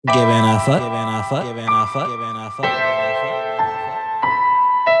Giving a fuck, giving a fuck, giving a fuck, giving a fuck, giving a fuck.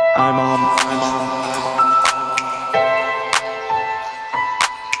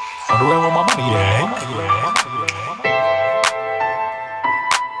 Where my money at?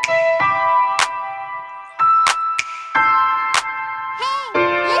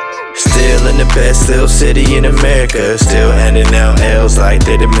 Still in the best little city in America. Still handing out L's like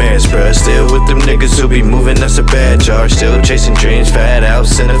they the marriage, bruh. Still with them niggas who be moving us a bad charge. Still chasing dreams, fat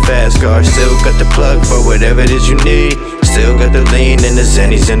house in a fast car. Still got the plug for whatever it is you need. Still got the lean and the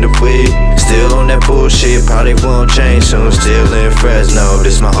Xannies and the weed. Still on that bullshit, probably won't change soon. Still in Fresno,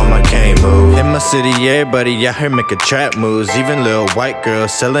 this my home, I can't move. In my city, everybody out here making trap moves. Even little white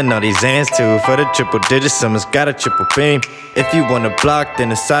girls selling all these Zans too. For the triple digits, someone's got a triple beam. If you want a block,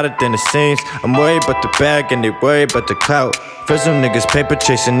 then it's hotter than it seems. I'm worried about the bag and they worried about the clout. Fresno niggas paper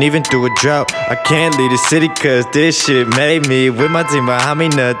chasing even through a drought. I can't leave the city cause this shit made me. With my team behind me,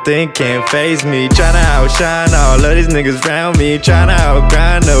 nothing can faze me. Tryna outshine all of these niggas round me. Tryna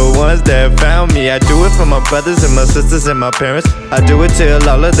outgrind the ones that found me. I do it for my brothers and my sisters and my parents. I do it till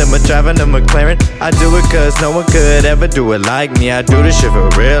all of them are driving a McLaren. I do it cause no one could ever do it like me. I do this shit for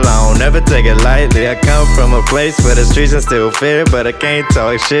real, I don't ever take it lightly. I come from a place where the streets are still fair, but I can't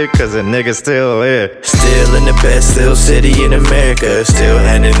talk shit cause a nigga still here. Still in the best little city in America. Still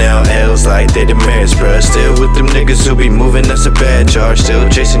handing out L's like they the marriage, bruh. Still with them niggas who be moving us a bad charge. Still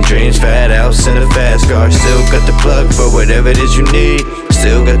chasing dreams, fat house in a fast car. Still got the plug for whatever it is you need.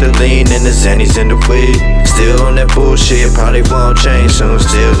 Still got the lean and the Xannies and the weed. Still on that bullshit, probably won't change soon.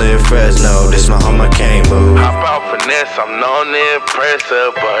 Still in Fresno, this my home, I can't move. Hop out finesse, I'm known to impress a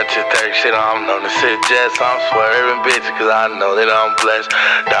bunch of tech shit, I'm known to suggest. I'm swerving bitches cause I know that I'm blessed.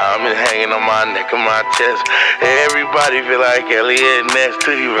 Diamond hanging on my neck and my chest. Everybody feel like Elliot next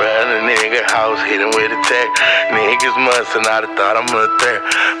to you, run a nigga house, hit him with a tech. Niggas must and I'd have thought I'm a threat.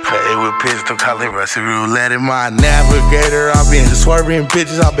 Play with pistol, call it Russian roulette. In my navigator, I've been swerving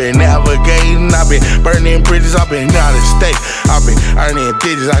bitches, I've been navigating, I've been burning bridges, I've been out of state, I've been earning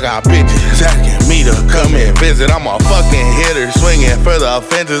digits, I got bitches asking me to come and visit. I'm a fucking hitter, swinging for the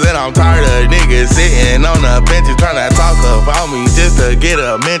fences, and I'm tired of niggas sitting on the benches trying to talk about me just to get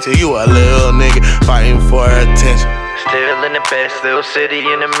a mention. You a little nigga fighting for attention. Still in the best little city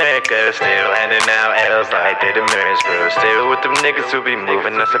in America. Still handing out L's like they the marriage, bro. Still with them niggas who be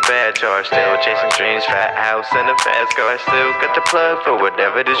moving us a bad charge. Still chasing dreams, fat house and a fast car. Still got the plug for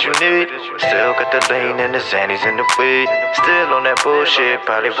whatever it is you need. Still got the lean and the Xannies and the weed. Still on that bullshit,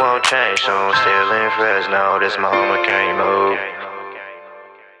 probably won't change soon. Still in Fresno, this my home, I can't move.